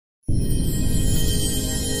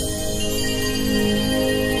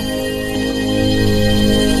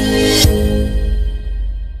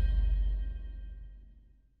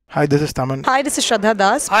Hi, this is Taman. Hi, this is Shraddha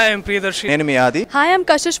Das. Hi, I'm Priyadarshi. నేను మీ ఆది. Hi, I'm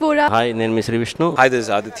Kashish Vora. Hi, నేను మీ Shri Vishnu. Hi, this is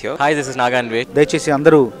Aditya. Hi, this is Naganve. దయచేసి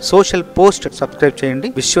అందరూ social post subscribe చేయండి.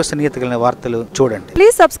 విశ్వసనీయత కలిగిన వార్తలు చూడండి.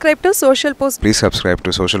 Please subscribe to Socialpost. Please subscribe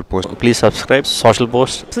to Socialpost. Please subscribe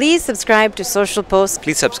Socialpost. Please subscribe to Socialpost.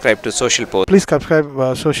 Please subscribe to Socialpost. Please subscribe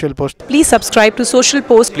Socialpost. Please subscribe to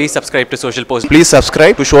Socialpost. Please subscribe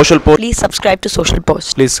to Socialpost. Please subscribe to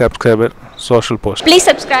Socialpost. Please subscribe to Socialpost. Please subscribe Socialpost. Please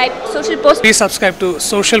subscribe Socialpost. Please subscribe to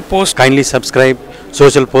Socialpost. Kindly subscribe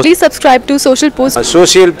Socialpost. Please subscribe to Socialpost.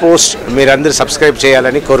 Socialpost మీరందరూ subscribe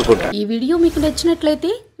చేయాలని కోరుకుంటున్నాను. ఈ video మీకు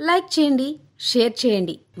నచ్చినట్లయితే like చేయండి, share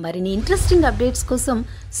చేయండి. మరిన్ని interesting updates కోసం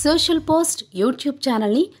సోషల్ పోస్ట్ యూట్యూబ్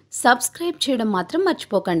ఛానల్ని సబ్స్క్రైబ్ చేయడం మాత్రం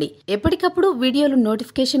మర్చిపోకండి. ఎప్పటికప్పుడు వీడియోలు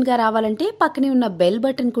నోటిఫికేషన్గా రావాలంటే పక్కనే ఉన్న బెల్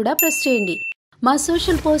బటన్ కూడా ప్రెస్ చేయండి. మా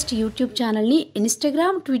సోషల్ పోస్ట్ యూట్యూబ్ ఛానల్ని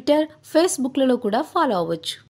ఇన్స్టాగ్రామ్, ట్విట్టర్, ఫేస్బుక్లలో కూడా ఫాలో అవ్వచ్చు.